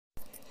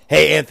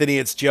Hey, Anthony,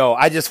 it's Joe.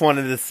 I just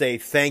wanted to say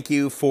thank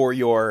you for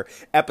your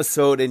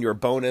episode and your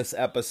bonus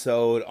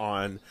episode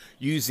on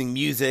using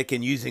music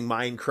and using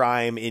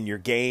Mindcrime in your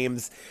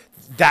games.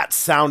 That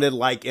sounded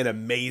like an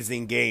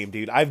amazing game,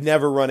 dude. I've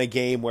never run a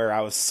game where I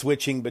was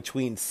switching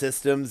between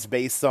systems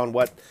based on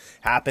what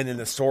happened in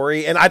the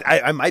story. And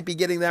I might be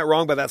getting that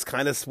wrong, but that's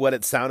kind of what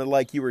it sounded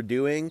like you were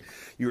doing.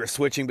 You were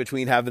switching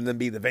between having them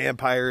be the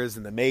vampires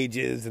and the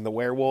mages and the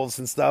werewolves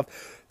and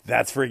stuff.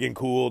 That's freaking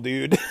cool,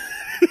 dude.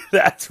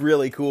 That's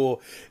really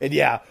cool. And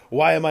yeah,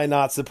 why am I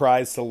not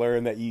surprised to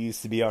learn that you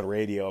used to be on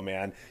radio,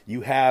 man?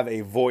 You have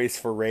a voice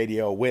for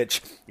radio,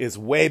 which is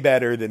way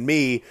better than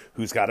me,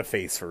 who's got a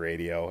face for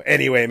radio.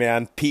 Anyway,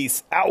 man,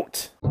 peace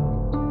out.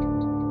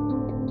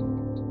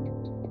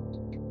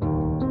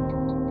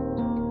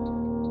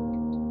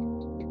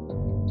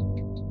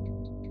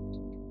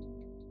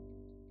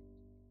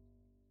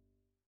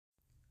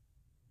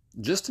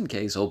 Just in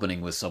case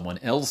opening with someone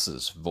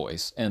else's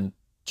voice, and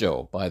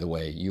Joe, by the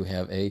way, you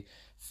have a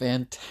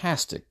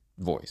fantastic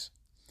voice.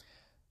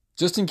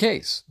 Just in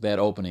case that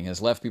opening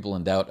has left people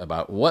in doubt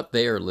about what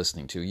they are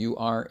listening to, you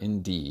are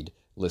indeed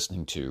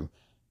listening to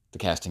the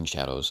Casting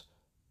Shadows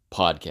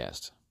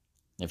podcast.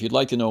 If you'd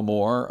like to know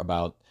more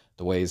about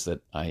the ways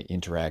that I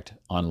interact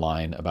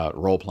online about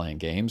role-playing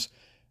games,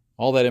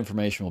 all that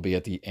information will be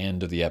at the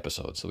end of the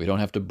episode, so we don't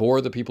have to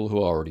bore the people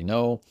who already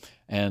know.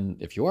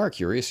 And if you are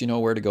curious, you know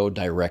where to go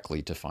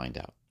directly to find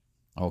out.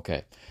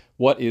 Okay,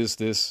 what is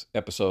this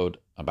episode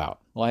about?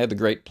 Well, I had the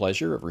great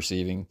pleasure of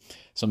receiving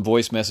some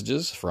voice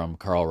messages from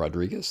Carl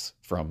Rodriguez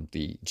from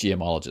the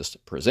GMologist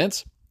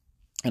Presents,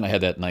 and I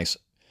had that nice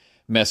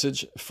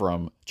message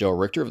from Joe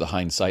Richter of the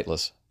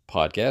Hindsightless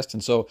podcast,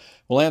 and so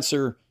we'll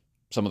answer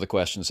some of the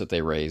questions that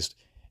they raised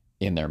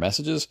in their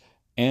messages,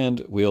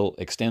 and we'll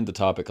extend the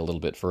topic a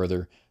little bit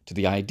further to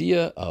the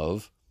idea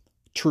of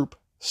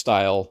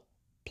troupe-style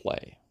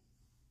play.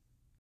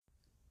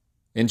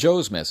 In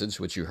Joe's message,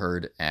 which you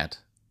heard at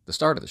the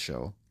start of the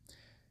show,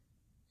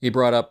 he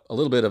brought up a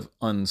little bit of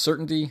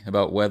uncertainty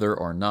about whether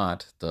or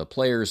not the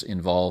players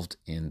involved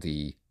in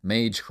the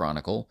Mage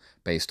Chronicle,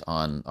 based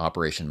on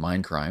Operation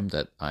Mindcrime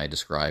that I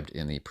described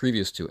in the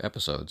previous two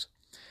episodes,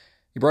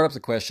 he brought up the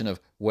question of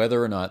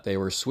whether or not they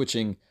were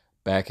switching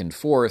back and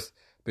forth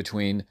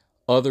between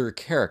other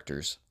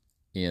characters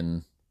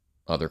in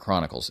other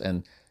chronicles.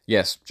 And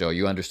yes, Joe,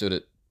 you understood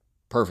it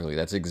perfectly.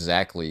 That's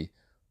exactly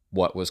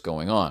what was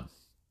going on.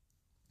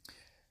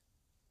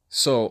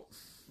 So,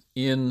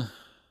 in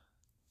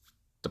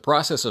the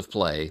process of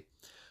play,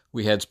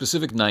 we had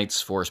specific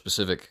nights for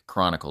specific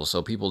chronicles,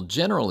 so people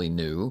generally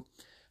knew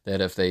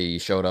that if they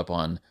showed up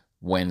on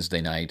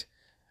Wednesday night,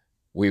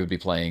 we would be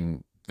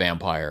playing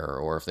Vampire,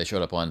 or if they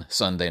showed up on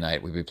Sunday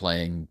night, we'd be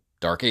playing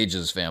Dark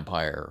Ages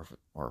Vampire,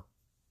 or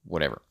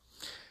whatever.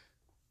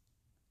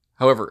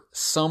 However,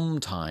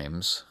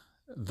 sometimes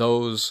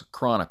those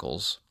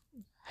chronicles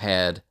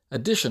had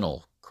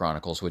additional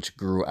chronicles which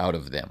grew out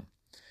of them,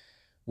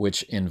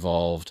 which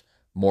involved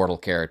mortal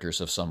characters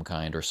of some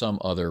kind, or some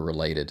other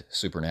related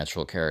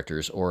supernatural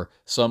characters, or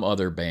some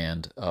other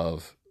band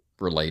of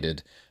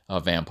related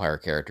vampire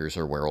characters,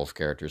 or werewolf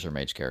characters, or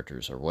mage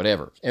characters, or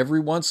whatever. Every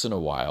once in a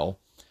while,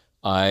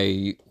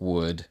 I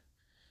would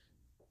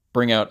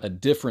bring out a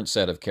different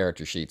set of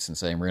character sheets and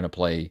say, we're going to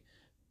play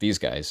these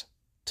guys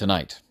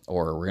tonight,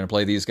 or we're going to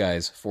play these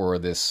guys for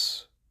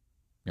this,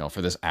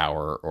 for this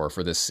hour, or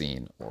for this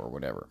scene, or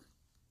whatever.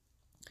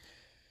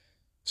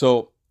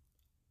 So,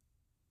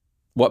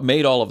 what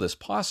made all of this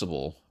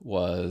possible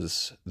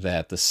was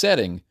that the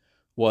setting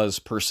was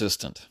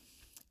persistent,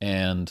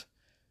 and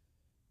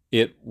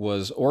it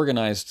was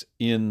organized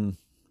in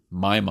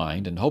my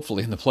mind, and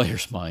hopefully in the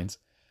players' minds,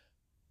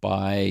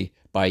 by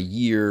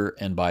year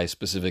and by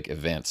specific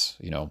events.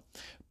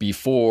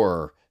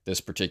 Before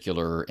this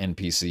particular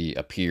NPC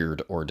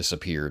appeared or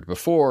disappeared,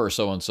 before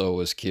so-and-so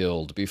was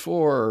killed,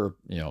 before,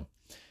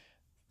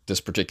 this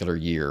particular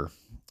year,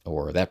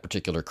 or that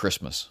particular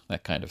Christmas,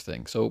 that kind of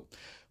thing. So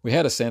we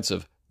had a sense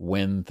of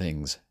when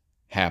things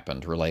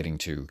happened relating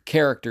to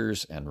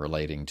characters and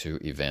relating to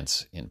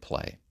events in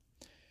play.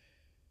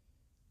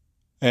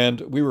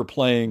 And we were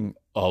playing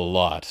a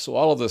lot. So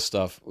all of this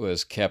stuff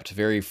was kept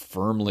very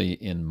firmly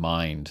in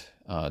mind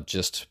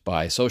just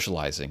by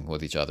socializing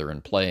with each other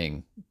and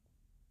playing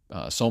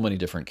so many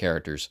different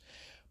characters,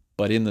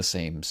 but in the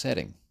same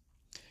setting.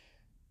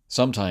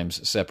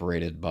 Sometimes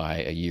separated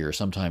by a year,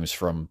 sometimes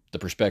from the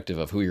perspective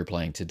of who you're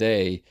playing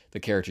today, the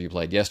character you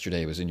played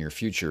yesterday was in your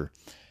future.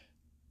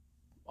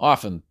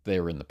 Often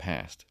they were in the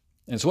past.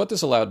 And so what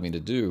this allowed me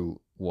to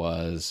do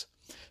was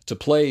to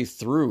play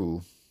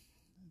through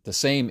the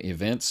same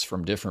events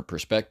from different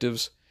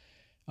perspectives,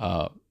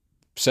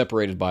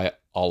 separated by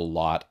a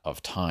lot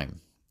of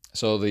time.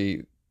 So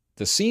the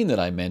scene that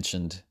I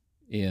mentioned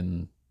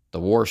in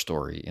the war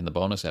story in the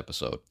bonus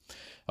episode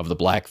of the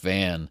black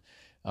van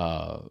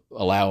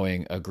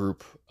allowing a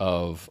group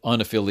of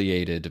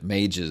unaffiliated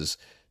mages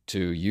to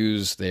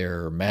use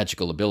their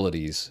magical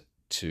abilities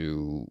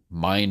to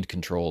mind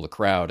control the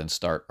crowd and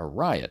start a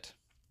riot.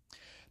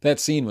 That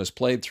scene was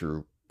played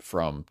through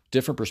from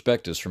different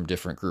perspectives from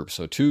different groups.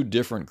 So two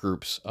different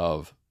groups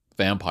of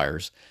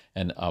vampires,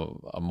 and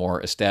a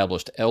more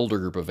established elder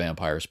group of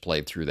vampires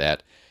played through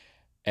that,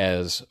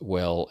 as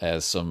well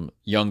as some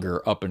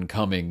younger,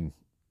 up-and-coming,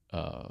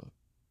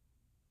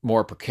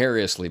 more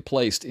precariously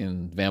placed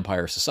in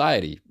vampire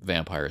society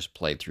vampires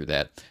played through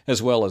that,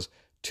 as well as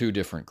two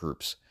different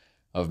groups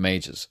of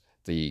mages,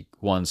 the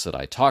ones that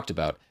I talked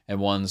about and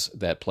ones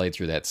that played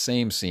through that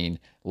same scene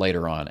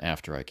later on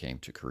after I came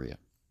to Korea.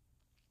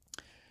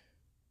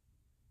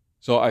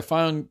 So I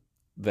found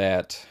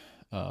that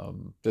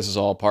this is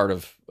all part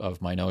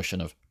of my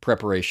notion of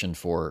preparation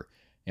for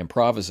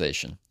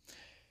improvisation.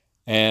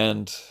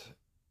 And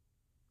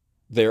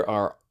there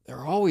are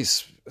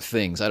always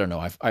things, I don't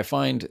know, I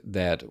find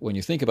that when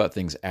you think about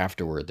things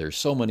afterward, there's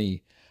so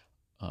many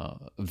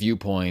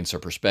viewpoints or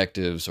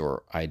perspectives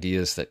or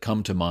ideas that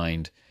come to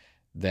mind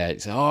that you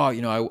say,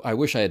 oh, I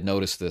wish I had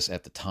noticed this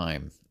at the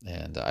time,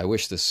 and I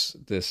wish this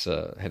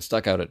had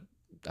stuck out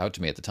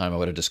to me at the time. I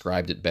would have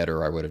described it better,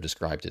 or I would have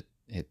described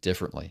it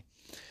differently.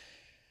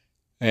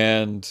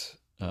 And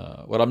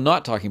what I'm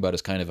not talking about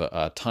is kind of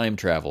a time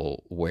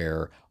travel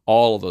where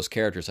all of those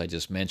characters I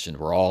just mentioned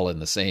were all in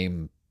the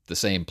same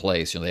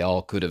place. They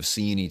all could have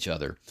seen each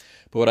other.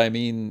 But what I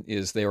mean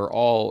is they were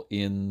all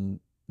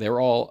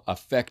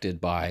affected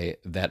by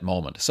that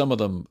moment. Some of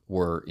them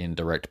were in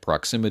direct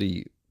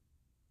proximity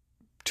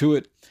to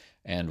it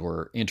and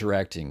were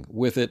interacting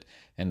with it,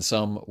 and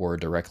some were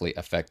directly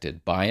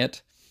affected by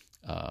it,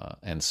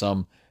 and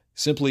some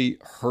simply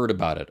heard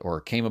about it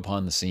or came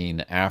upon the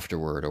scene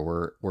afterward,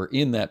 or were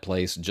in that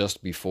place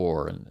just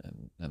before,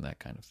 and that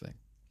kind of thing.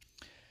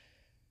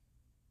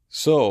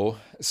 So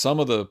some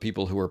of the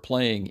people who were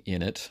playing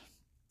in it,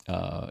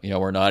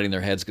 were nodding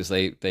their heads because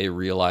they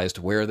realized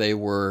where they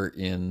were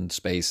in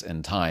space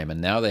and time,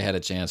 and now they had a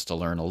chance to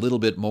learn a little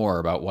bit more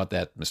about what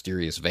that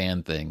mysterious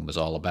van thing was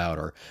all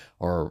about,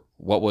 or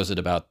what was it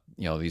about,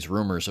 these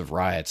rumors of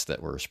riots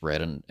that were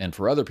spread. And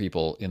for other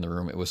people in the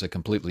room, it was a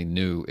completely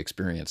new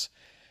experience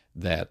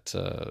that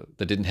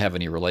didn't have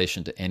any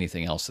relation to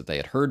anything else that they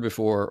had heard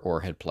before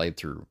or had played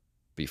through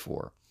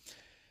before.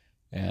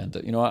 And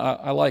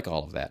I like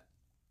all of that.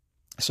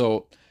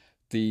 So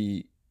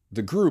the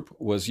group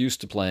was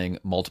used to playing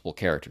multiple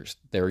characters.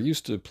 They were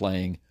used to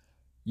playing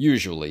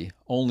usually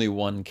only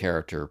one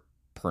character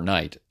per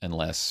night,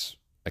 unless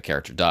a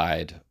character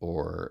died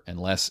or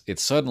unless it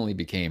suddenly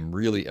became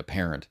really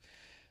apparent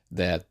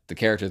that the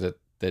character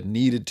that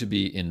needed to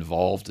be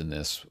involved in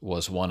this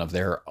was one of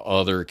their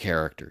other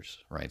characters,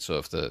 right? So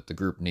if the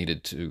group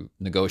needed to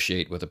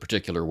negotiate with a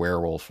particular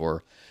werewolf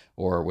or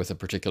with a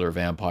particular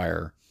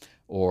vampire,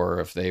 or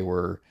if they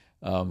were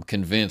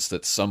convinced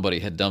that somebody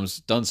had done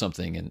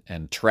something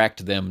and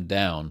tracked them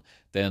down,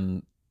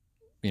 then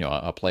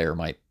a player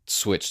might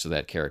switch to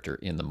that character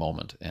in the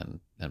moment and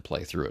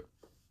play through it.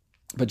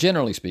 But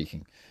generally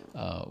speaking,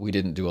 we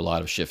didn't do a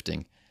lot of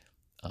shifting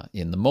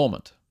in the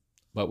moment.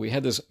 But we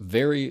had this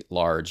very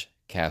large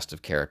cast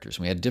of characters.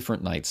 We had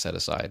different nights set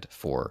aside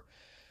for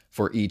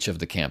each of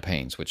the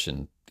campaigns, which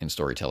in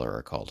Storyteller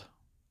are called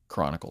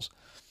chronicles.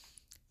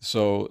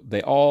 So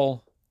they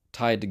all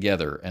tied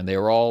together, and they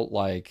were all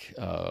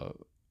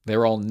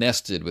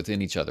nested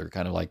within each other,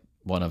 kind of like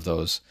one of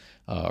those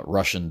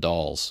Russian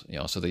dolls.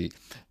 So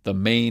the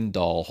main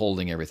doll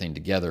holding everything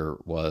together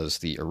was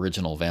the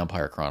original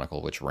Vampire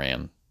Chronicle, which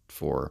ran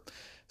for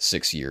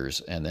 6 years,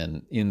 and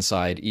then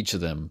inside each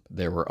of them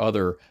there were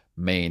other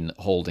main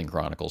holding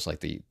chronicles, like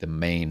the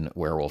main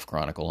Werewolf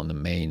Chronicle and the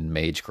main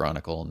Mage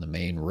Chronicle and the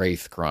main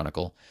Wraith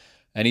Chronicle.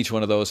 And each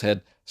one of those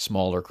had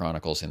smaller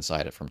chronicles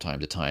inside it from time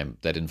to time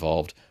that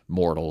involved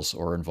mortals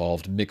or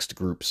involved mixed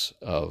groups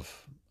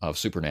of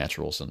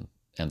supernaturals and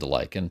the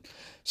like. And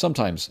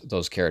sometimes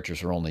those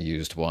characters were only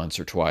used once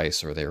or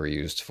twice, or they were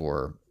used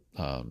for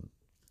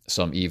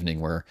some evening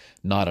where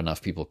not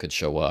enough people could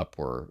show up,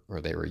 or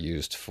they were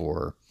used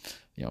for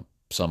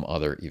some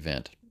other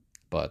event.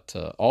 But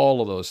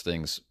all of those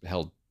things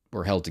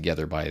were held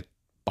together by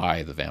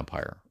the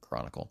Vampire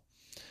Chronicle.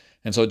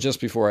 And so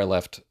just before I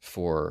left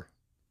for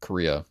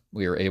Korea,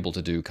 we were able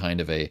to do kind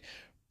of a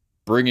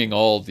bringing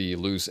all the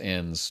loose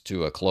ends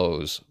to a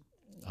close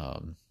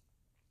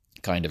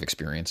kind of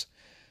experience,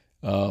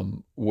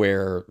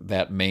 where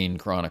that main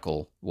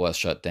chronicle was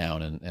shut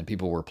down, and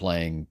people were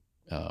playing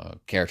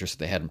characters that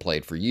they hadn't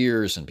played for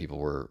years, and people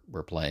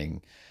were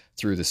playing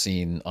through the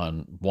scene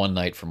on one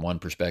night from one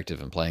perspective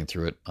and playing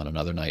through it on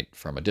another night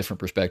from a different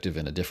perspective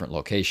in a different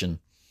location.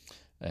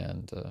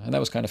 And that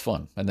was kind of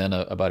fun. And then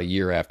about a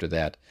year after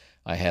that,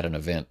 I had an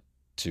event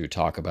to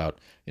talk about,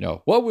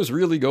 what was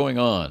really going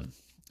on.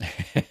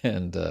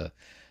 And so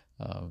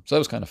that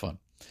was kind of fun.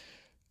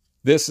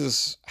 This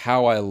is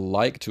how I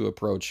like to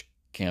approach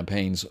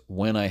campaigns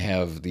when I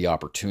have the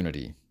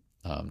opportunity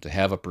to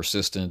have a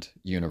persistent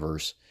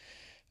universe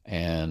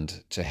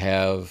and to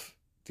have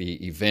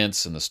the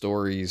events and the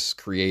stories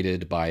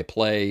created by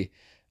play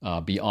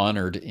be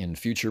honored in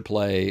future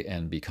play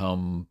and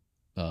become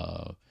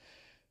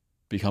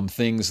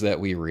things that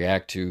we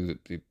react to,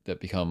 that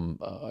become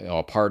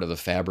a part of the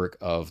fabric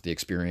of the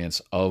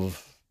experience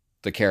of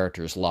the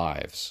characters'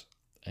 lives.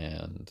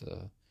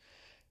 And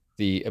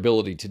the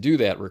ability to do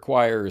that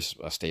requires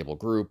a stable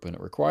group, and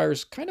it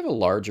requires kind of a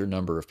larger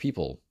number of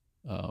people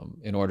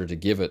in order to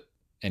give it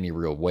any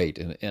real weight,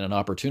 and an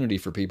opportunity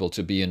for people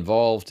to be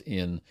involved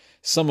in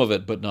some of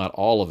it, but not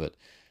all of it,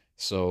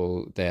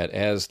 so that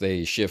as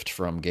they shift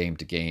from game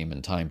to game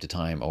and time to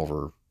time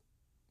over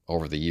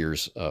the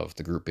years of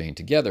the group being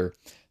together,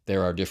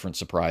 there are different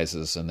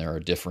surprises, and there are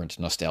different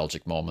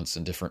nostalgic moments,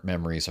 and different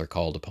memories are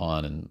called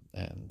upon,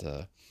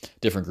 and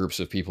different groups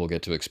of people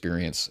get to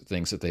experience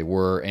things that they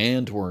were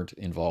and weren't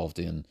involved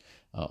in,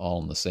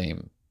 all in the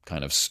same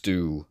kind of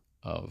stew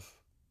of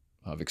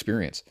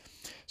experience.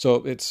 So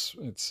it's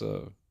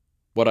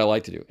what I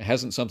like to do. It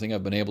hasn't something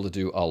I've been able to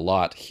do a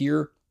lot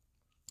here,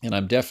 and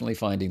I'm definitely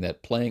finding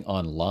that playing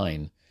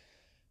online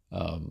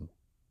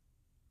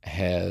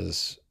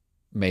has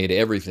made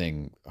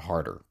everything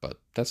harder,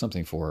 but that's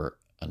something for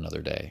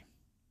another day.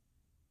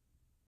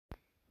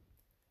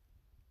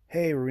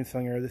 Hey, Ruin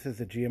Singer, this is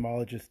the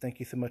Geomologist. Thank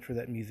you so much for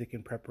that music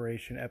in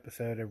preparation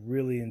episode. I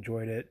really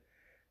enjoyed it,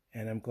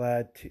 and I'm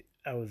glad to.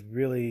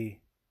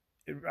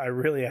 I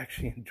really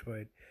actually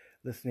enjoyed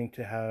listening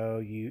to how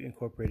you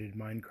incorporated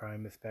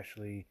Mindcrime,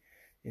 especially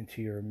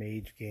into your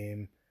mage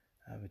game.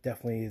 It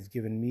definitely has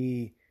given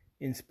me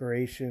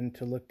inspiration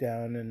to look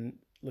down and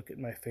look at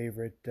my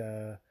favorite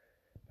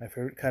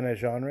kind of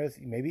genres.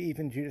 Maybe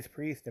even Judas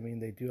Priest. I mean,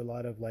 they do a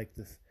lot of like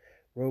this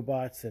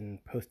robots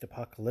and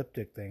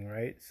post-apocalyptic thing,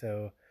 right?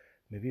 So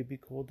maybe it'd be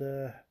cool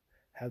to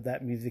have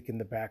that music in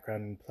the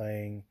background and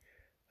playing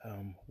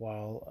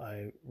while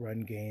I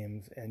run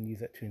games, and use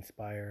that to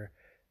inspire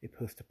a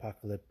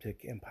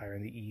post-apocalyptic Empire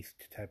in the East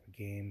type of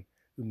game.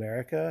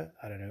 Umerica,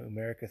 I don't know.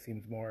 Umerica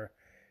seems more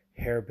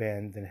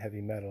hairband than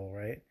heavy metal,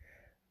 right?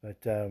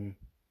 But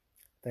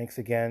thanks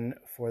again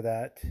for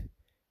that,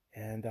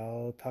 and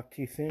I'll talk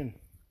to you soon.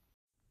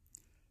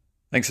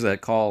 Thanks for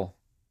that call,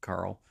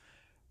 Carl.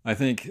 I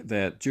think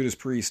that Judas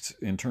Priest,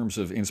 in terms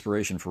of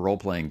inspiration for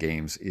role-playing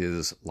games,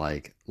 is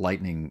like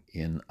lightning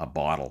in a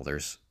bottle.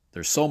 There's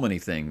so many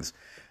things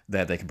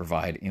that they can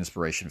provide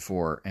inspiration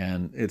for,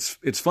 and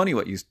it's funny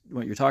what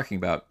you're talking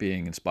about,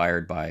 being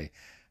inspired by,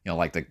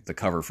 like the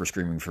cover for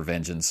Screaming for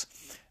Vengeance,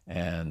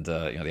 and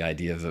the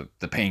idea of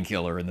the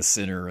painkiller and the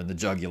sinner and the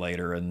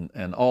jugulator,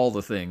 and all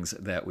the things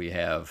that we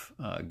have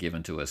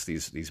given to us,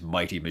 these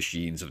mighty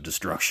machines of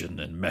destruction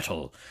and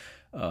metal,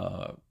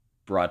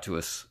 brought to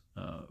us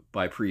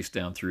by Priest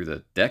down through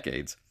the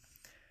decades.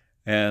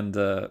 And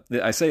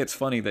I say it's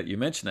funny that you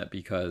mention that,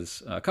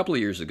 because a couple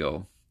of years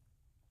ago,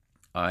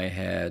 I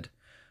had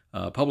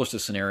published a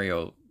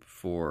scenario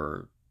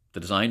for the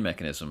design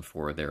mechanism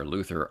for their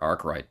Luther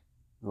Arkwright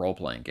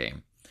role-playing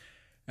game,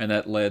 and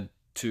that led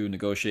to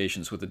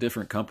negotiations with a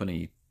different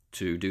company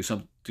to do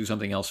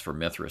something else for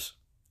Mithras,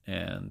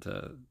 and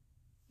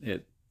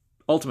it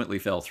ultimately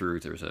fell through.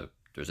 There's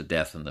a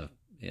death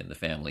in the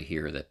family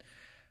here that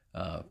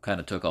kind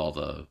of took all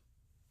the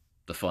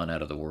fun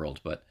out of the world.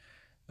 But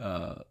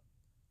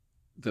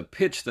the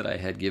pitch that I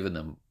had given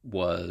them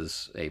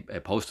was a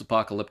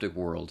post-apocalyptic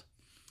world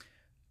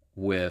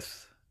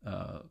with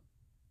the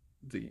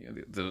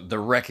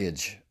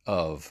wreckage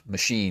of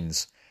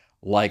machines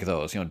like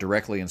those,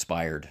 directly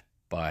inspired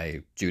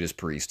by Judas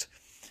Priest,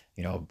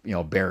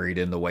 buried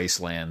in the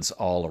wastelands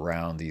all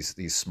around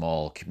these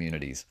small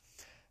communities.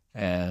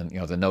 And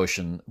the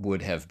notion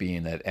would have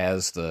been that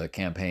as the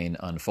campaign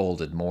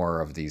unfolded,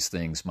 more of these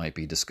things might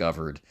be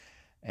discovered,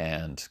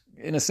 and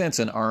in a sense,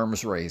 an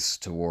arms race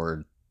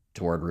toward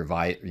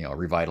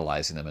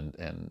revitalizing them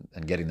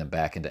and getting them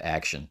back into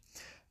action.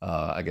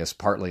 I guess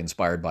partly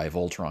inspired by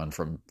Voltron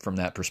from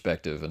that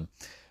perspective, and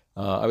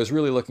I was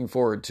really looking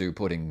forward to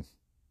putting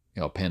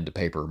pen to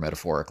paper,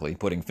 metaphorically,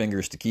 putting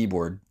fingers to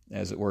keyboard,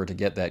 as it were, to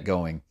get that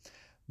going.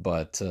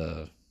 But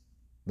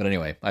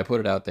anyway, I put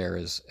it out there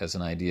as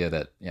an idea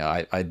that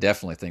I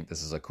definitely think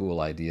this is a cool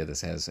idea. This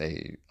has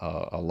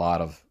a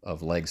lot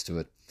of legs to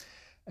it,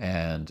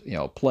 and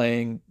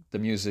playing the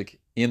music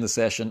in the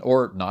session,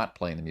 or not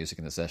playing the music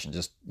in the session,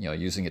 just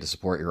using it to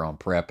support your own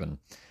prep, and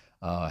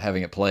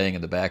having it playing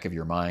in the back of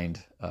your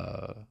mind,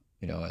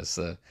 as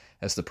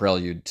the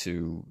prelude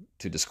to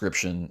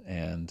description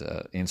and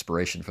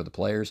inspiration for the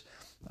players.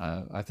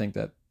 I think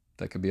that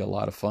could be a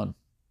lot of fun.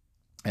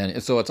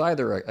 And so it's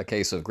either a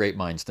case of great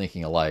minds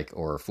thinking alike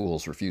or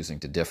fools refusing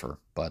to differ,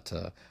 but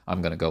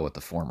I'm going to go with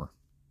the former.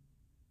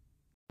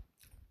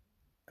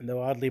 And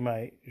though oddly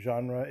my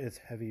genre is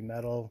heavy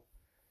metal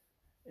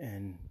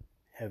and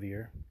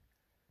heavier,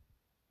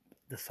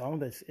 the song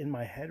that's in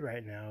my head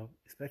right now,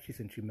 especially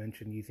since you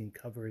mentioned using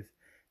covers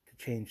to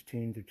change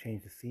tunes or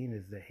change the scene,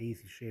 is the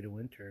Hazy Shade of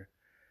Winter,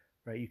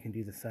 right? You can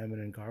do the Simon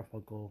and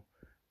Garfunkel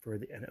for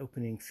an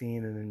opening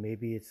scene, and then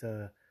maybe it's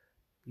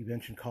you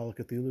mentioned Call of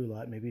Cthulhu a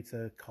lot, maybe it's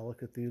a Call of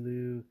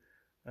Cthulhu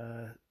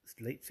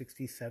late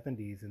 60s,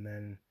 70s, and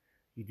then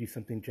you do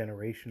something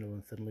generational,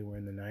 and suddenly we're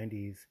in the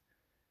 90s,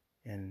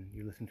 and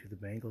you listen to the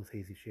Bangles'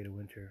 Hazy Shade of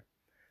Winter.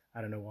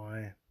 I don't know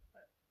why.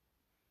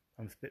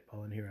 I'm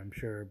spitballing here, I'm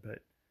sure, but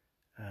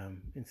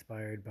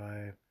inspired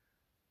by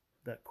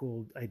that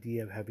cool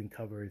idea of having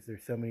covers.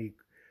 There's so many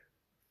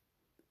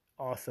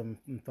awesome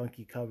and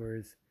funky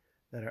covers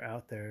that are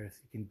out there, so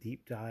you can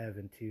deep dive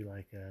into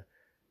like a,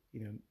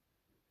 you know,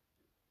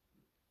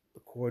 the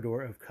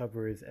corridor of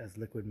covers, as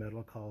Liquid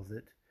Metal calls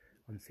it,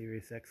 on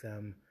Sirius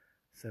XM.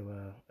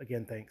 So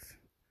again, thanks,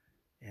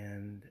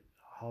 and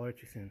I'll holler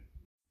at you soon.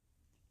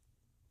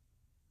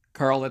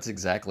 Carl, that's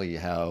exactly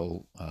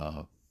how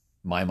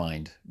my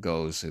mind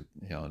goes.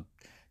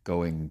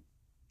 Going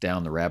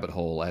down the rabbit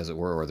hole, as it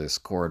were, or this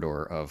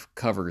corridor of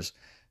covers,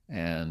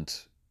 and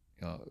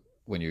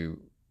when you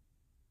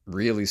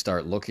really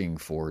start looking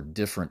for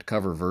different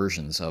cover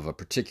versions of a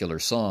particular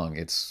song,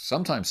 it's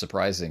sometimes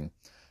surprising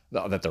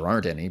that there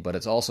aren't any, but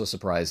it's also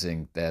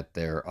surprising that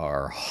there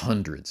are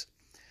hundreds.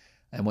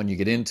 And when you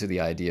get into the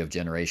idea of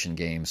generation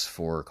games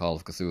for Call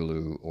of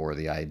Cthulhu, or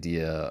the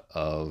idea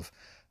of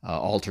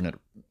alternate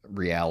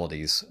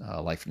realities,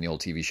 like from the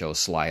old TV show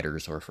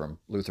Sliders, or from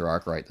Luther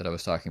Arkwright that I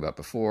was talking about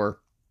before,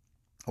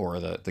 or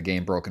the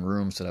game Broken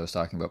Rooms that I was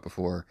talking about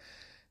before,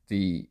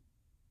 the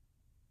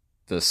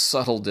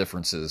subtle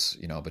differences,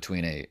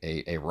 between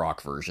a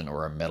rock version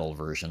or a metal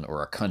version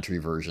or a country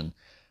version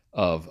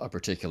of a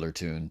particular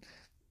tune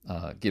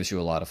gives you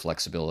a lot of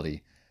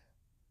flexibility.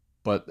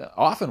 But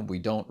often we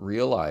don't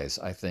realize,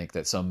 I think,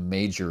 that some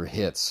major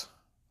hits,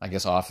 I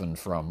guess often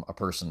from a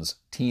person's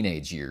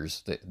teenage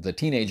years, the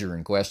teenager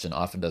in question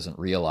often doesn't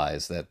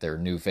realize that their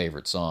new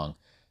favorite song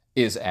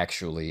is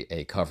actually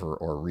a cover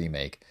or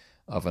remake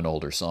of an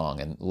older song.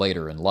 And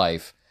later in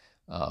life,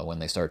 when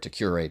they start to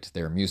curate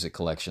their music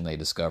collection, they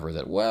discover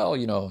that, well,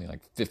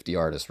 like 50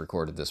 artists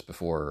recorded this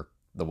before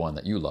the one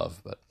that you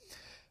love.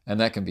 And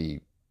that can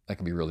be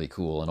really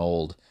cool. An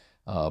old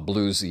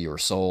bluesy or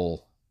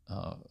soul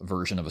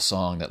version of a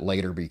song that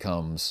later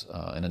becomes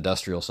an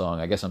industrial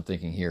song. I guess I'm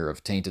thinking here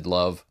of Tainted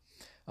Love,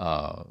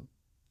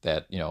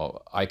 that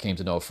I came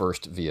to know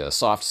first via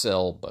Soft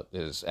Cell, but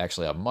is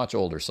actually a much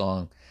older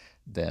song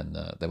than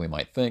we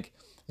might think.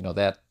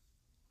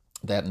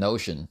 That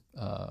notion,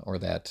 or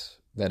that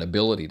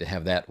ability to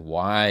have that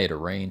wide a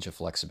range of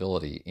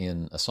flexibility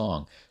in a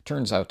song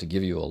turns out to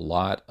give you a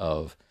lot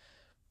of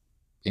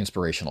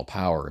inspirational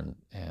power,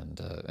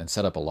 and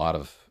set up a lot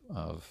of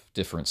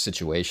different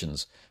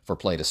situations for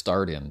play to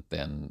start in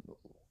than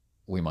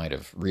we might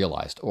have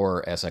realized.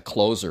 Or as a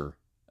closer,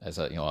 as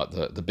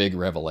the big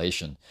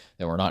revelation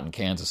that we're not in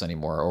Kansas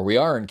anymore, or we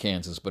are in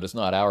Kansas, but it's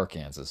not our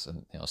Kansas,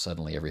 and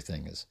suddenly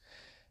everything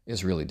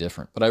is really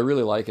different. But I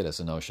really like it as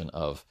a notion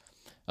of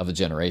a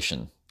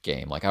generation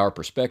game. Like, our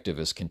perspective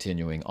is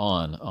continuing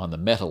on the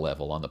meta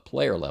level, on the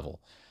player level,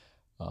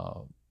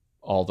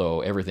 although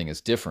everything is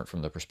different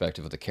from the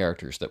perspective of the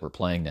characters that we're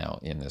playing now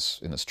in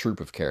this troupe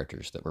of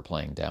characters that we're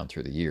playing down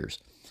through the years.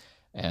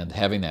 And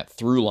having that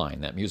through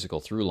line, that musical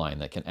through line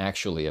that can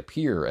actually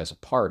appear as a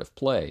part of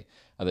play,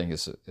 I think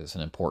is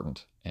an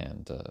important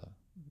and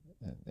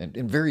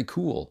very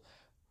cool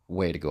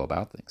way to go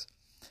about things.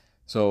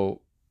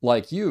 So,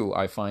 like you,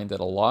 I find that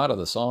a lot of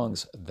the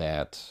songs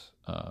that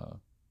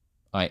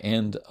I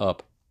end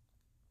up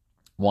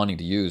wanting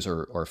to use,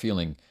 or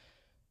feeling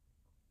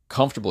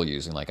comfortable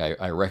using, like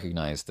I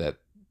recognize that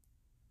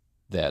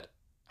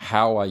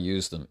how I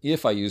use them,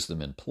 if I use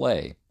them in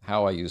play,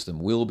 how I use them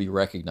will be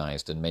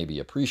recognized and maybe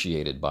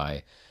appreciated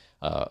by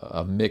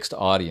a mixed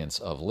audience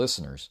of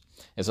listeners,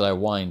 is that I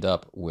wind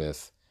up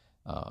with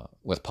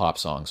pop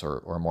songs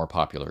or more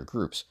popular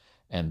groups,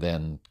 and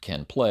then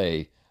can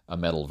play a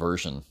metal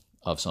version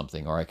of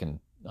something, or I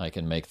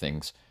can make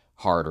things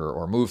harder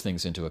or move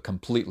things into a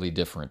completely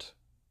different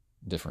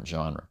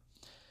genre.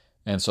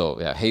 And so,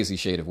 yeah, Hazy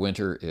Shade of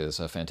Winter is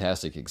a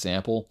fantastic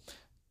example.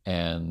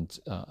 And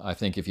I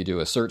think if you do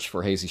a search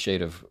for Hazy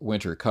Shade of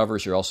Winter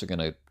covers, you're also going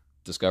to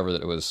discover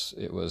that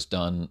it was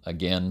done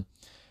again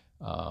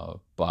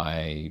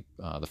by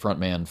the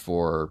frontman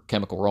for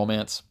Chemical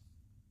Romance.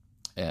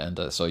 And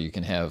so you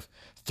can have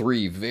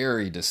three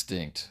very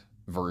distinct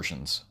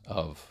versions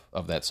of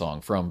that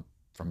song from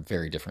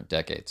very different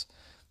decades.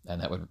 And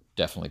that would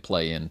definitely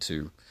play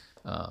into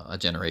a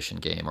generation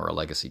game or a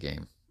legacy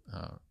game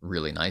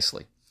really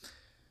nicely.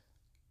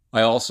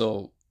 I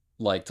also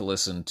like to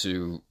listen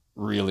to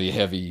really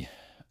heavy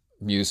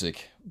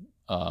music,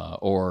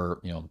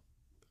 or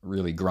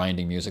really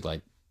grinding music,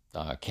 like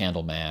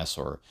Candlemass,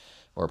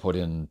 or put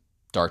in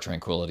Dark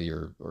Tranquillity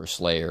or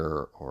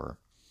Slayer or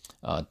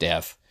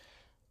Death.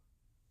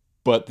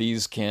 But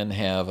these can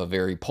have a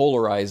very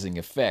polarizing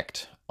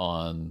effect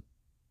on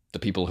the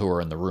people who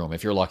are in the room,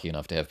 if you're lucky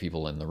enough to have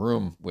people in the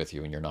room with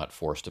you and you're not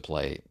forced to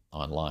play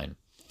online.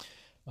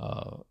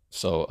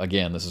 So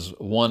again, this is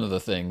one of the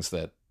things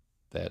that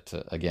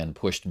again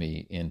pushed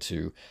me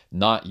into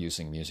not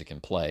using music in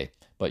play,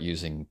 but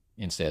using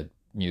instead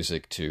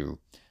music to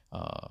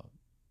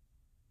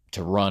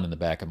run in the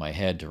back of my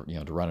head, to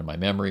run in my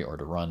memory, or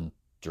to run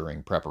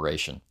during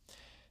preparation,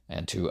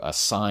 and to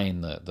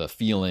assign the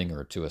feeling,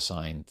 or to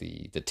assign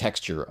the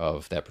texture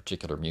of that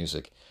particular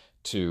music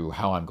to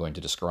how I'm going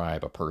to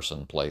describe a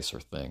person, place, or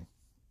thing.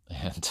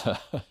 And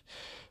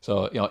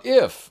so,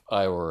 if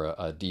I were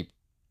a deep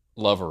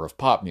lover of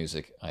pop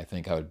music, I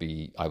think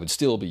I would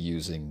still be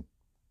using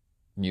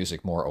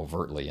music more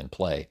overtly in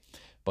play.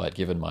 But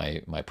given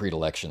my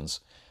predilections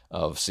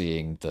of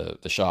seeing the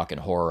shock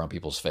and horror on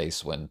people's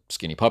face when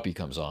Skinny Puppy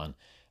comes on,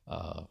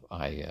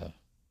 I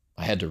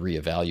had to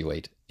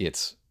reevaluate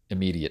its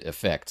immediate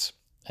effects,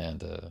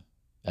 and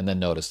then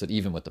notice that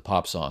even with the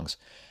pop songs,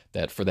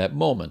 that for that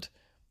moment,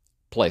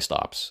 play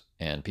stops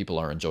and people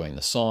are enjoying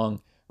the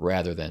song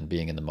rather than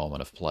being in the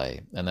moment of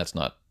play. And that's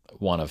not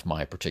one of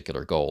my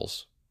particular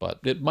goals, but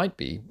it might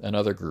be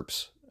another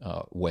group's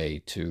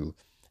way to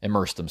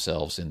immerse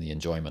themselves in the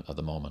enjoyment of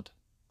the moment.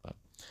 But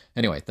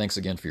anyway, thanks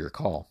again for your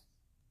call.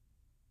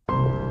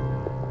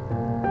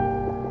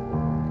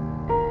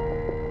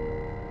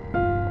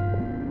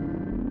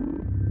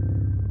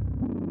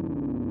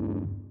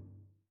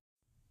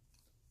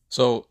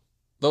 So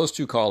those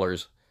two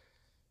callers,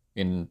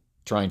 in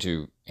trying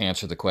to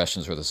answer the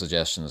questions or the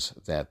suggestions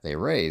that they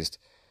raised,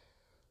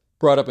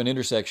 brought up an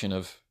intersection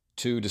of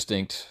two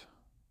distinct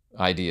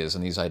ideas,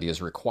 and these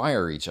ideas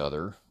require each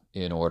other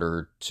in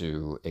order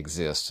to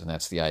exist. And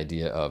that's the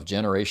idea of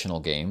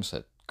generational games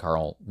that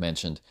Carl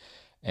mentioned,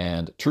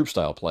 and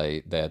troop-style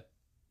play that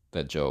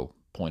Joe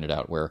pointed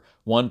out, where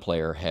one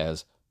player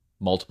has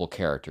multiple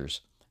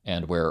characters,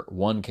 and where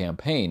one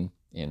campaign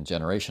in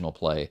generational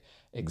play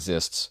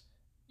exists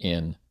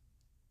in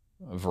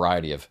a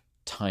variety of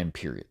time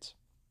periods.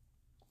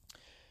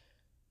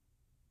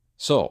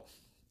 So,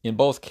 in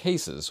both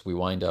cases, we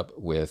wind up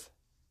with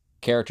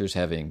players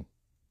having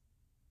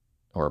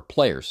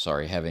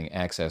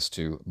access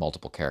to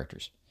multiple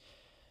characters.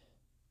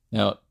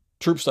 Now,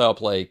 troop-style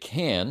play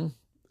can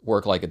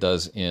work like it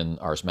does in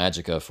Ars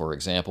Magica, for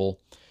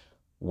example,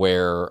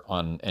 where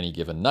on any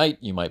given night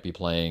you might be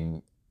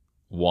playing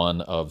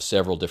one of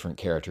several different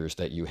characters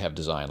that you have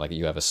designed, like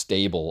you have a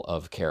stable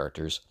of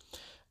characters.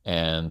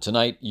 And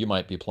tonight you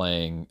might be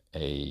playing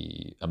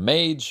a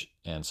mage,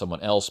 and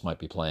someone else might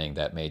be playing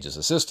that mage's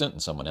assistant,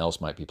 and someone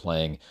else might be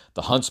playing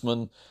the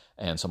huntsman,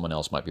 and someone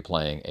else might be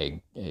playing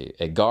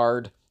a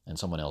guard, and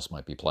someone else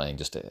might be playing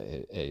just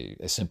a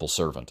simple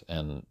servant.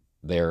 And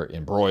they're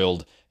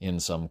embroiled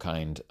in some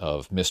kind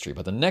of mystery.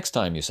 But the next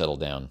time you settle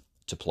down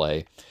to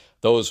play,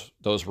 those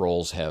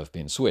roles have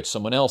been switched.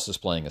 Someone else is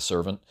playing a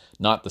servant,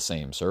 not the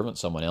same servant.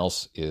 Someone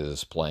else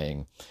is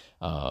playing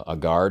a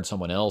guard.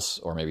 Someone else,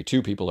 or maybe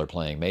two people, are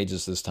playing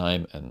mages this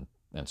time, and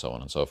so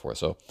on and so forth.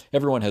 So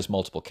everyone has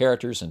multiple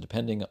characters, and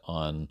depending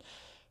on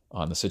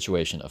the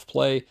situation of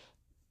play,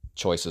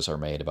 choices are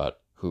made about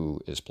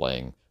who is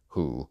playing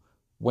who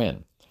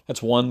when.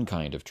 That's one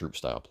kind of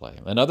troop-style play.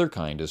 Another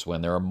kind is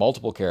when there are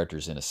multiple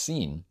characters in a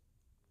scene,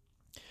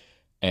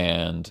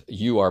 and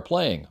you are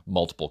playing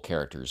multiple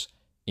characters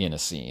in a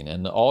scene.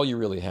 And all you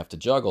really have to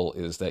juggle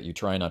is that you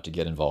try not to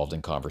get involved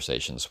in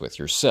conversations with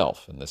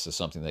yourself. And this is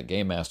something that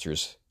game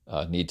masters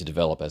need to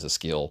develop as a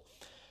skill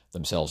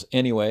themselves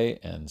anyway.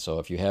 And so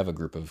if you have a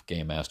group of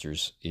game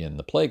masters in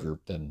the play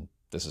group, then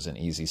this is an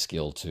easy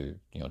skill to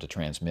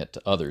transmit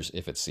to others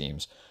if it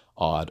seems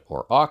odd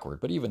or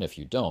awkward. But even if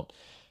you don't,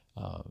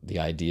 the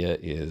idea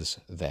is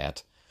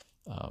that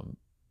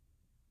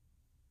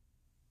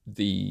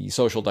the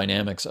social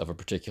dynamics of a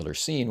particular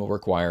scene will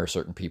require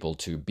certain people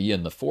to be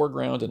in the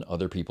foreground and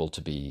other people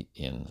to be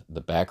in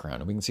the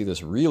background. And we can see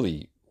this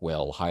really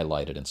well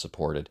highlighted and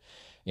supported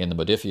in the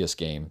Modiphius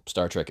game,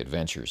 Star Trek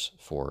Adventures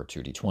for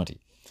 2D20.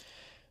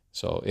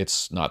 So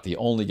it's not the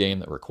only game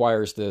that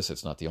requires this.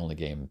 It's not the only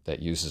game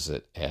that uses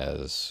it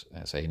as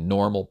a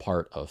normal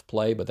part of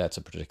play, but that's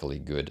a particularly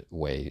good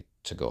way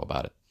to go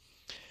about it.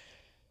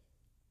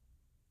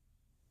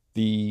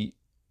 The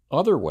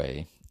other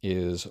way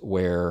is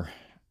where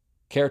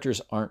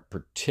characters aren't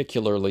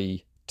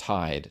particularly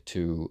tied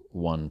to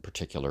one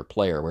particular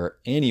player, where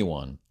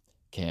anyone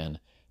can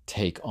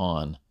take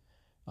on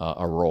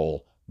a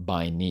role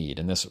by need.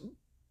 And this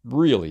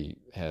really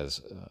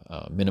has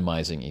a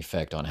minimizing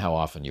effect on how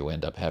often you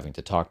end up having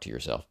to talk to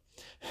yourself.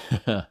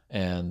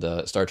 And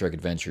Star Trek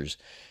Adventures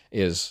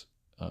is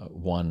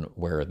one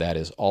where that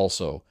is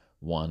also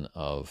one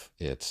of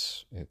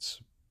its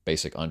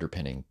basic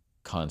underpinning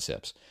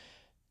concepts,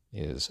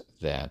 is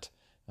that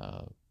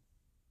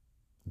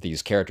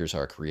these characters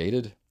are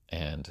created,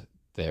 and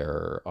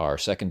there are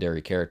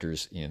secondary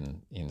characters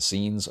in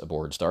scenes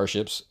aboard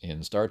starships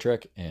in Star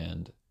Trek,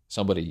 and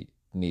somebody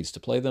needs to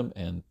play them,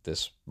 and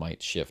this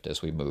might shift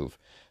as we move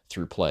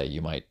through play.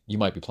 You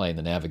might be playing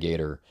the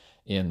navigator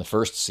in the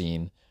first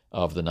scene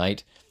of the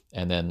night,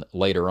 and then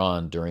later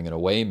on during an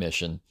away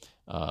mission,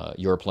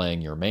 you're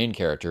playing your main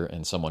character,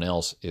 and someone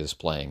else is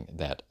playing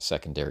that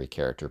secondary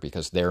character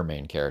because their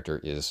main character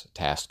is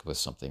tasked with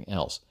something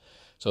else.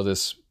 So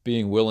this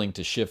being willing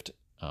to shift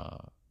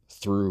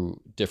through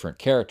different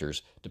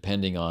characters,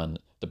 depending on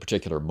the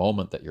particular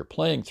moment that you're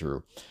playing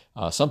through,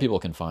 some people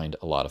can find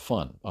a lot of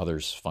fun.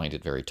 Others find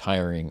it very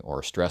tiring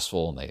or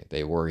stressful, and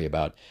they worry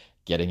about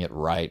getting it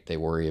right. They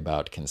worry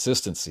about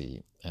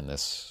consistency and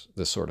this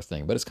sort of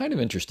thing. But it's kind of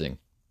interesting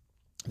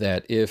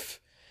that if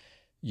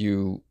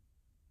you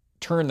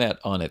turn that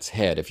on its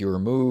head, if you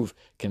remove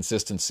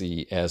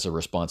consistency as a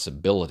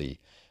responsibility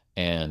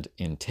and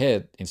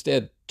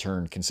instead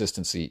turn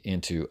consistency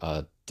into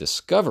a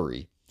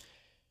discovery,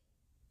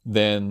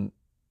 then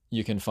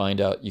you can find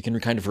out, you can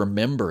kind of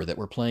remember that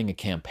we're playing a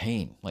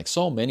campaign. Like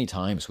so many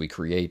times we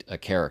create a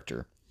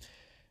character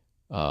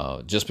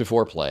just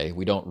before play.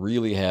 We don't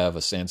really have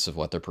a sense of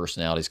what their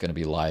personality is going to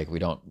be like. We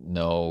don't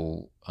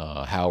know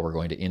how we're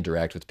going to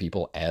interact with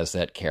people as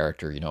that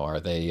character. Are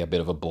they a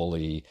bit of a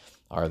bully?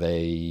 Are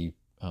they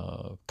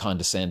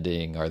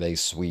condescending? Are they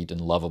sweet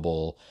and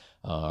lovable?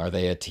 Are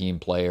they a team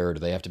player? Do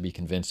they have to be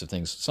convinced of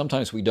things?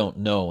 Sometimes we don't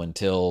know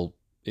until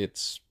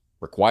it's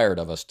required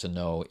of us to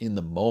know in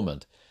the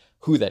moment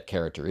who that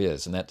character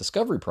is. And that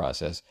discovery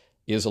process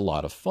is a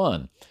lot of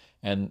fun.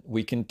 And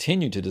we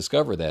continue to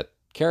discover that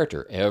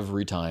character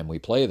every time we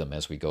play them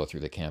as we go through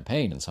the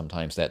campaign. And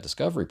sometimes that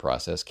discovery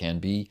process can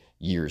be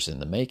years in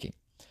the making.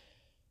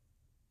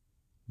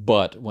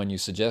 But when you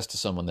suggest to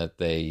someone that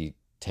they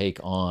take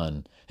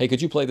on, hey,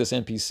 could you play this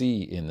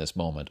NPC in this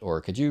moment?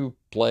 Or could you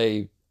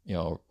play,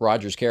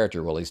 Roger's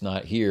character while he's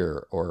not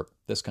here? Or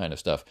this kind of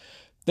stuff.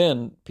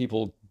 Then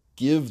people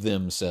give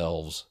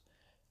themselves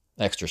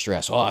extra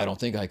stress. Oh, I don't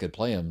think I could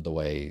play him the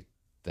way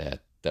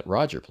that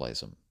Roger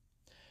plays him.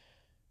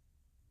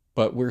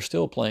 But we're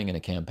still playing in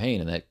a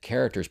campaign, and that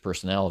character's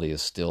personality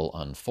is still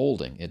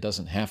unfolding. It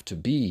doesn't have to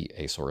be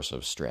a source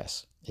of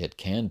stress. It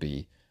can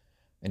be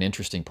an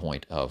interesting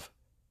point of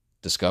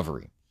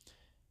discovery.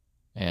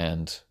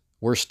 And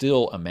we're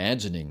still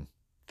imagining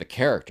the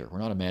character. We're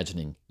not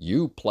imagining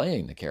you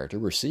playing the character.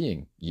 We're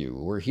seeing you,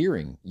 we're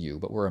hearing you,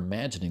 but we're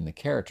imagining the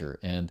character.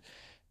 And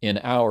in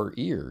our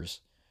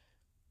ears,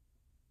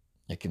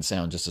 it can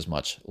sound just as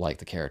much like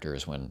the character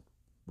as when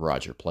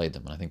Roger played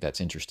them. And I think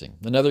that's interesting.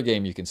 Another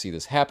game you can see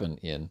this happen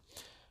in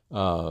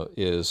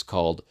is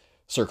called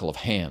Circle of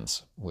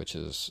Hands, which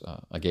is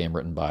a game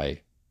written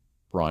by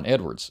Ron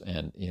Edwards.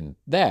 And in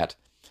that,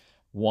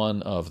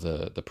 one of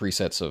the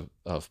presets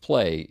of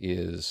play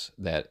is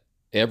that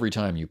every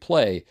time you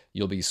play,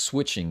 you'll be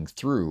switching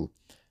through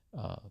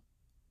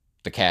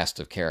the cast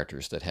of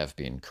characters that have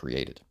been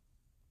created.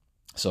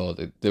 So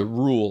the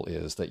rule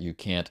is that you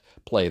can't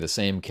play the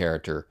same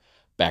character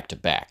back to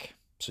back.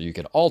 So you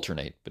can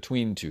alternate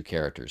between two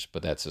characters,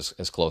 but that's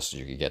as close as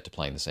you can get to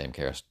playing the same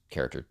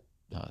character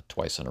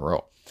twice in a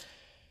row.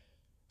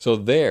 So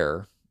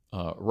there,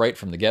 right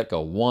from the get-go,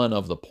 one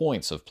of the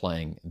points of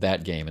playing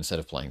that game instead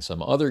of playing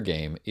some other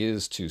game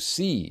is to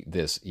see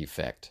this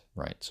effect,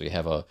 right? So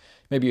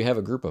maybe you have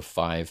a group of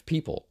 5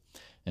 people,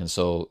 and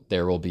so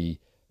there will be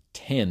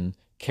 10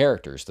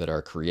 characters that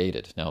are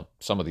created. Now,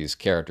 some of these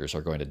characters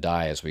are going to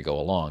die as we go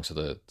along, so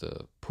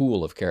the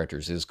pool of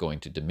characters is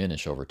going to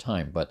diminish over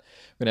time, but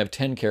we're going to have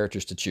 10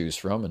 characters to choose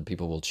from, and the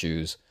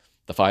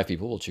 5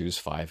 people will choose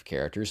 5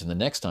 characters, and the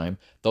next time,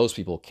 those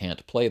people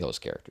can't play those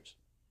characters.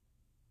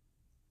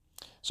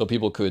 So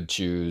people could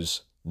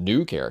choose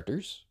new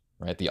characters,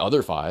 right? The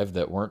other 5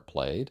 that weren't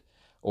played,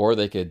 or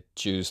they could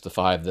choose the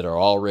 5 that are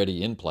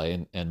already in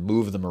play and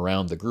move them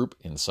around the group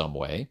in some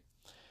way.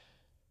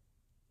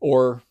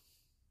 Or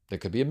there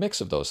could be a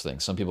mix of those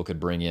things. Some people could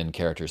bring in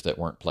characters that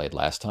weren't played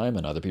last time,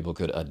 and other people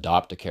could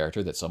adopt a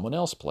character that someone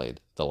else played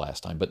the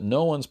last time, but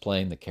no one's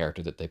playing the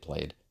character that they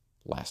played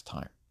last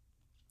time.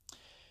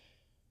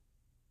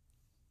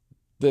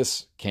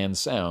 This can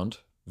sound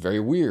very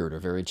weird or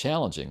very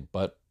challenging,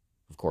 but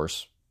of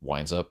course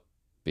winds up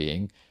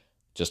being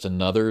just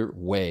another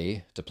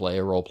way to play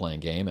a role-playing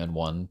game, and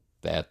one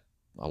that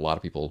a lot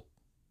of people,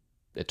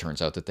 it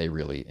turns out that they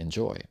really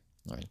enjoy.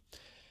 Right?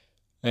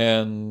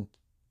 And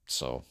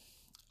so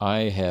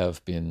I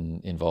have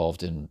been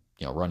involved in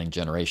running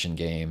generation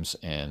games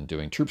and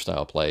doing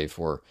troop-style play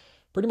for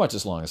pretty much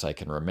as long as I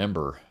can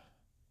remember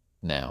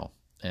now.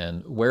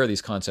 And where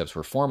these concepts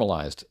were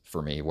formalized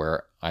for me,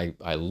 where I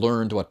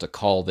learned what to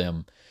call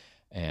them,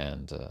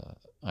 and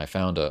I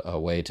found a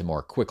way to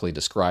more quickly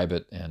describe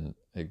it, and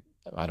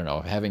I don't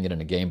know, having it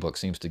in a game book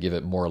seems to give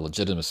it more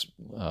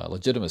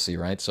legitimacy,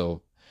 right?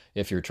 So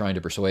if you're trying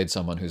to persuade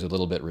someone who's a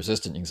little bit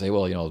resistant, you can say,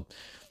 well,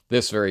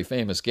 this very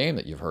famous game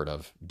that you've heard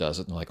of does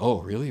it. And they're like,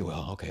 oh, really?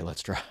 Well, okay,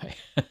 let's try.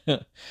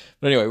 But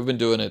anyway, we've been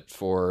doing it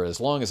for as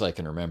long as I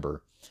can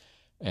remember.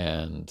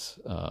 And,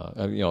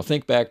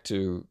 think back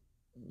to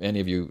any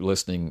of you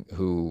listening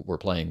who were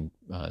playing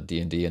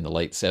D&D in the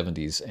late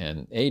 70s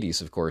and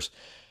 80s, of course.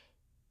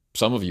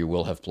 Some of you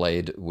will have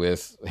played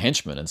with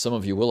henchmen, and some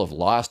of you will have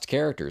lost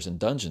characters in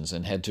dungeons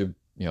and had to,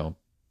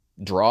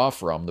 draw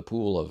from the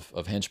pool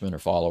of henchmen or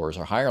followers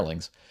or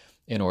hirelings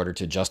in order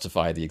to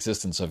justify the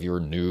existence of your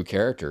new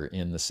character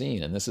in the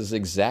scene. And this is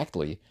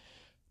exactly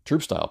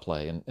troop-style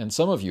play. And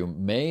some of you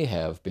may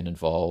have been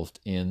involved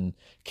in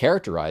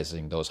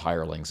characterizing those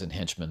hirelings and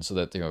henchmen so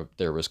that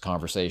there was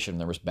conversation,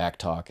 there was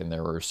backtalk, and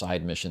there were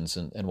side missions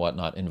and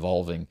whatnot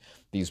involving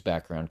these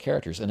background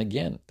characters. And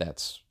again,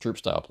 that's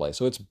troop-style play.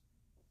 So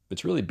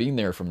it's really been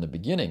there from the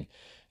beginning.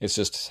 It's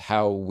just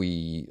how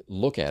we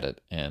look at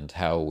it and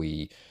how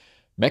we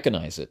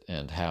mechanize it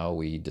and how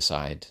we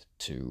decide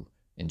to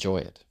enjoy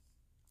it.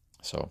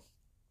 So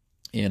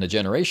in a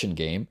generation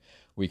game,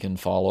 we can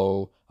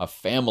follow a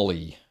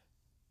family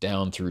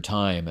down through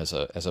time as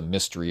a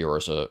mystery or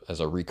as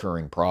a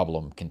recurring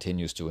problem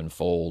continues to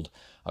unfold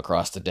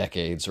across the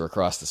decades or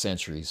across the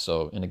centuries.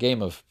 So in a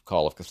game of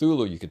Call of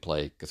Cthulhu, you could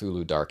play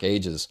Cthulhu Dark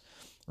Ages,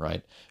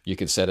 right? You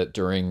could set it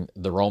during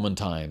the Roman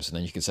times, and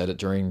then you could set it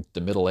during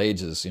the Middle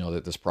Ages,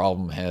 that this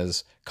problem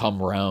has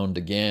come round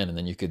again, and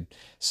then you could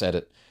set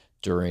it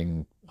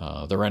during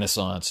the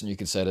Renaissance, and you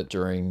could set it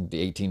during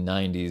the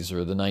 1890s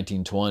or the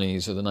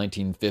 1920s or the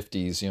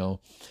 1950s.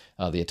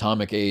 The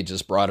Atomic Age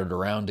has brought it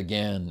around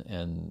again,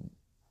 and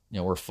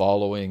we're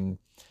following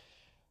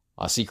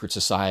a secret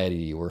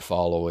society. We're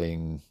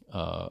following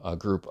a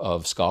group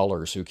of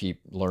scholars who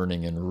keep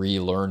learning and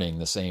relearning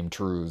the same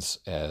truths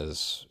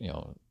as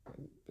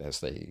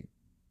they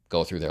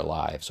go through their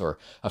lives, or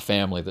a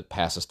family that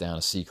passes down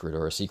a secret,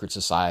 or a secret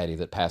society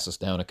that passes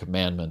down a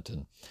commandment,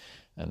 and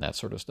that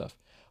sort of stuff.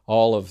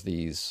 All of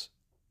these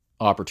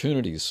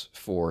opportunities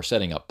for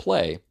setting up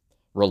play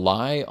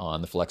rely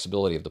on the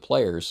flexibility of the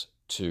players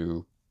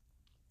to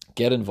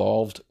get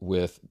involved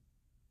with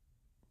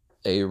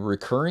a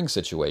recurring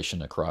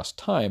situation across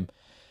time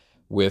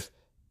with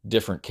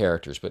different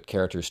characters, but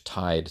characters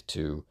tied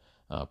to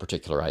a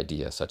particular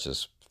idea, such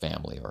as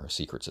family or a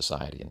secret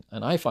society.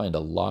 And I find a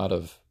lot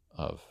of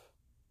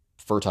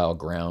fertile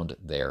ground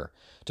there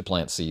to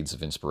plant seeds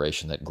of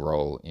inspiration that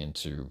grow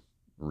into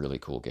really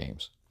cool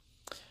games.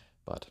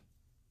 But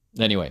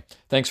anyway,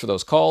 thanks for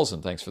those calls,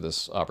 and thanks for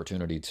this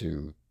opportunity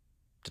to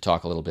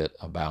talk a little bit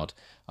about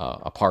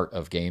a part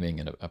of gaming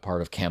and a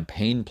part of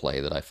campaign play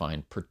that I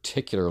find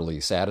particularly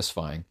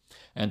satisfying,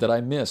 and that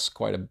I miss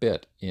quite a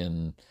bit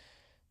in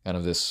kind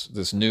of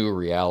this new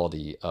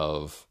reality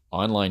of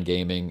online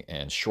gaming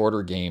and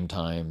shorter game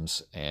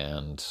times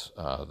and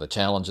the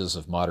challenges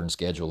of modern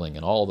scheduling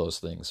and all those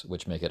things,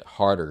 which make it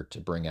harder to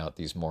bring out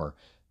these more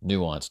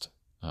nuanced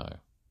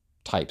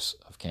types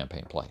of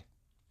campaign play.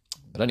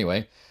 But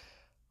anyway,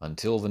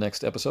 until the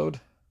next episode,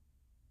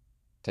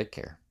 take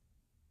care.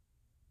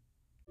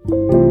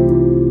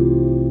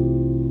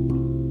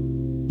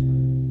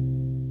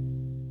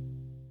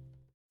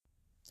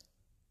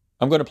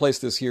 I'm going to place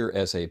this here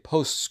as a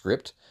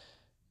postscript,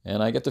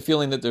 and I get the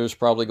feeling that there's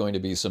probably going to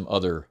be some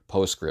other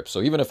postscripts.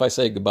 So even if I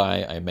say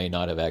goodbye, I may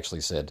not have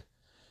actually said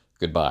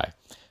goodbye.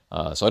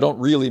 So I don't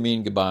really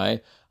mean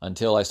goodbye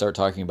until I start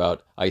talking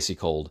about icy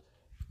cold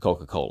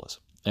Coca-Colas.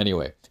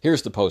 Anyway,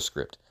 here's the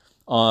postscript.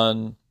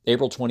 On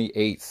April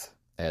 28th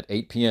at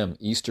 8 p.m.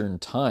 Eastern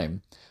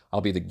Time,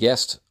 I'll be the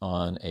guest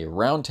on a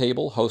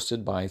roundtable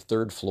hosted by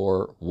Third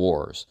Floor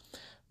Wars.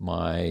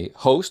 My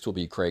host will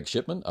be Craig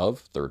Shipman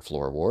of Third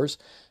Floor Wars,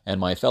 and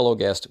my fellow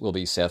guest will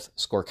be Seth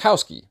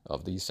Skorkowski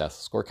of the Seth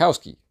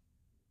Skorkowski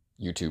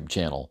YouTube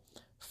channel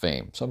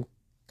fame. So I'm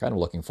kind of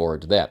looking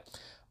forward to that.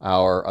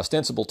 Our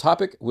ostensible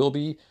topic will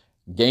be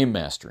game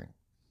mastering.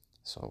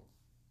 So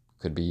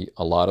could be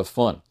a lot of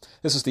fun.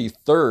 This is the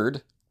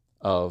third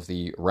of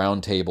the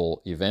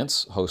roundtable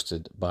events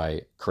hosted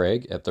by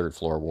Craig at Third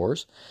Floor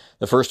Wars.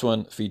 The first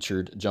one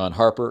featured John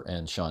Harper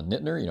and Sean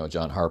Nittner,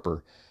 John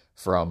Harper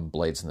from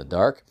Blades in the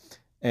Dark.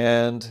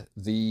 And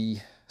the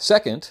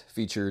second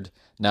featured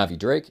Navi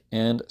Drake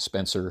and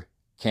Spencer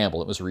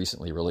Campbell. It was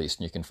recently released,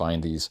 and you can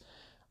find these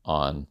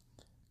on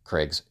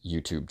Craig's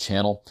YouTube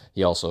channel.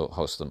 He also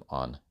hosts them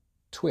on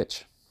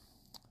Twitch.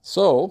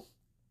 So,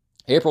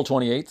 April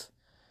 28th,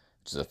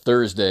 which is a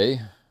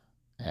Thursday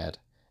at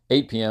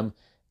 8 p.m.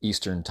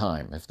 Eastern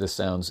Time. If this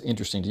sounds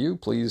interesting to you,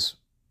 please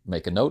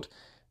make a note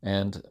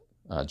and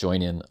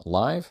join in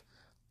live.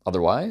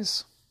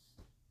 Otherwise,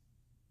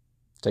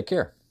 take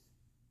care.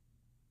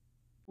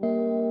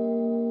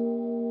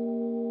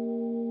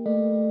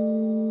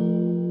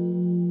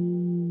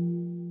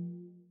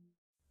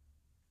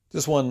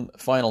 Just one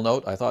final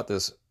note. I thought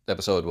this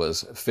episode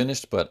was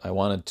finished, but I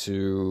wanted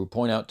to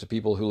point out to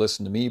people who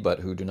listen to me but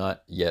who do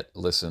not yet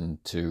listen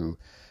to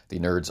the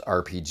Nerds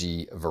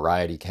RPG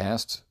Variety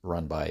Cast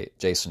run by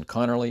Jason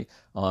Connerly.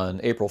 On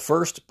April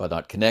 1st, but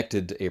not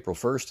connected to April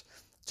 1st,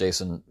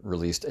 Jason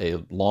released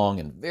a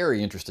long and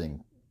very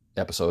interesting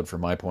episode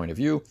from my point of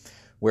view,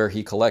 where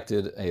he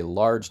collected a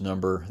large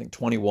number, I think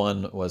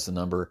 21 was the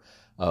number,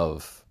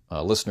 of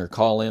listener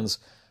call-ins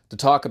to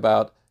talk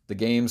about the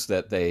games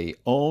that they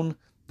own,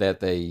 that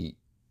they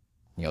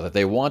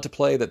want to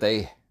play, that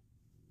they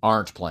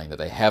aren't playing, that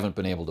they haven't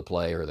been able to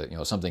play, or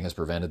that something has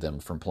prevented them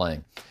from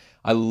playing.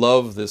 I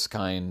love this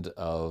kind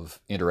of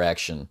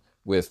interaction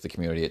with the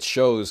community. It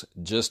shows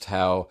just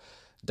how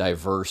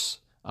diverse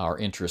our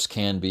interests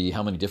can be,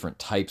 how many different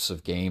types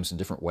of games and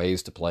different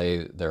ways to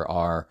play there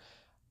are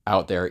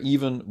out there,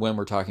 even when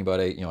we're talking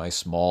about a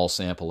small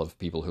sample of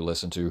people who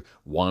listen to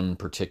one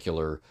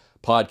particular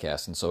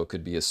podcast. And so it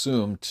could be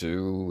assumed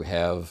to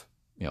have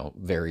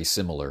very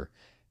similar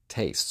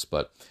tastes.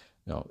 But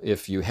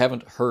if you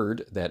haven't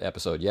heard that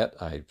episode yet,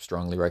 I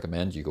strongly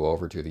recommend you go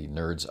over to the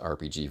Nerds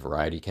RPG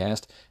Variety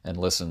Cast and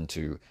listen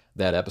to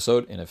that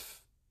episode. And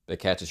if it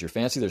catches your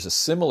fancy, there's a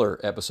similar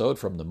episode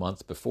from the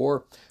month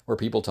before where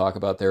people talk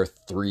about their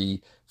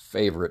 3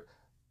 favorite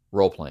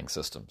role-playing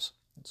systems.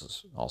 This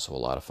is also a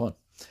lot of fun.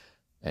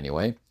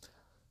 Anyway,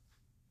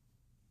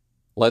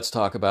 let's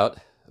talk about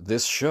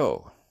this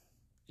show.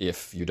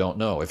 if you don't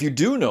know. If you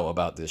do know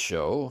about this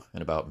show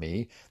and about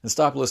me, then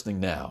stop listening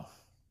now,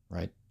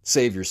 right?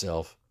 Save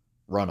yourself,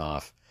 run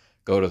off,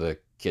 go to the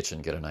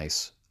kitchen, get a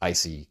nice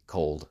icy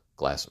cold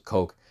glass of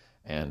Coke,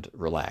 and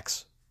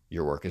relax.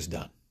 Your work is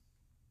done.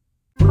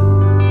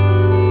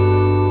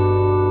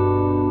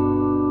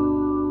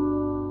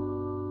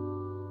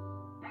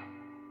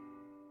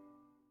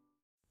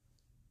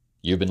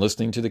 You've been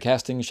listening to the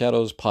Casting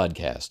Shadows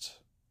podcast,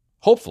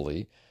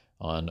 hopefully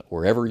on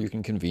wherever you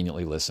can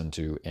conveniently listen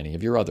to any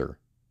of your other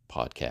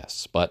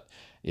podcasts, but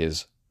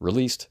is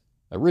released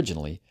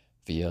originally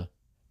via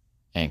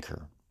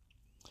Anchor.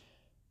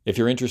 If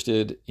you're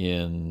interested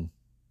in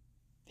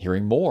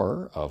hearing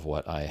more of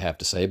what I have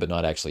to say, but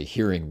not actually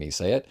hearing me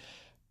say it,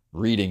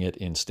 reading it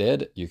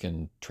instead, you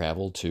can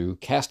travel to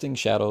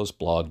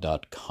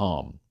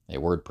castingshadowsblog.com, a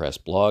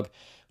WordPress blog,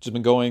 which has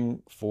been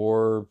going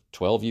for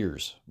 12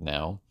 years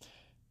now.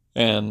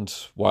 And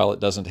while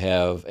it doesn't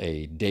have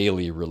a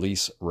daily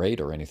release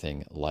rate or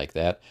anything like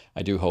that,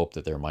 I do hope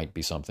that there might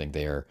be something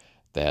there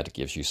that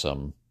gives you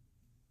some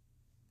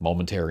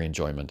momentary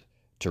enjoyment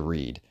to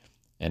read.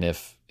 And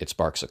if it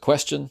sparks a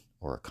question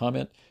or a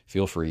comment,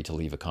 feel free to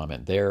leave a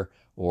comment there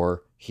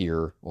or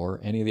here or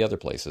any of the other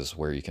places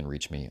where you can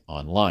reach me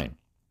online.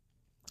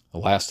 The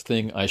last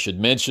thing I should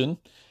mention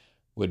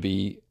would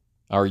be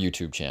our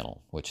YouTube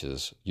channel, which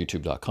is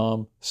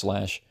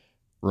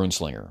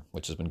youtube.com/RuneSlinger,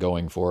 which has been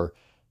going for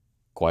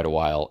quite a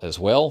while as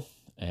well,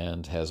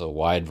 and has a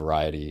wide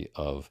variety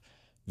of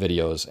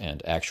videos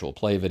and actual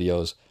play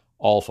videos,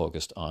 all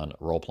focused on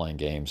role-playing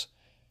games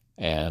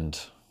and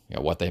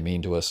what they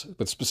mean to us,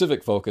 with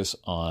specific focus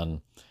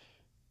on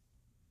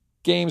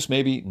games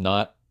maybe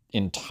not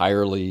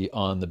entirely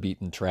on the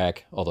beaten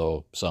track,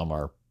 although some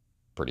are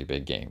pretty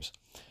big games.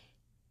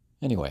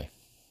 Anyway,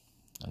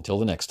 until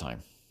the next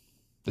time,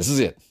 this is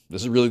it.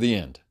 This is really the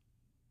end.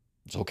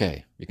 It's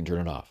okay. You can turn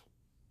it off.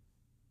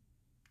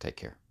 Take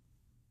care.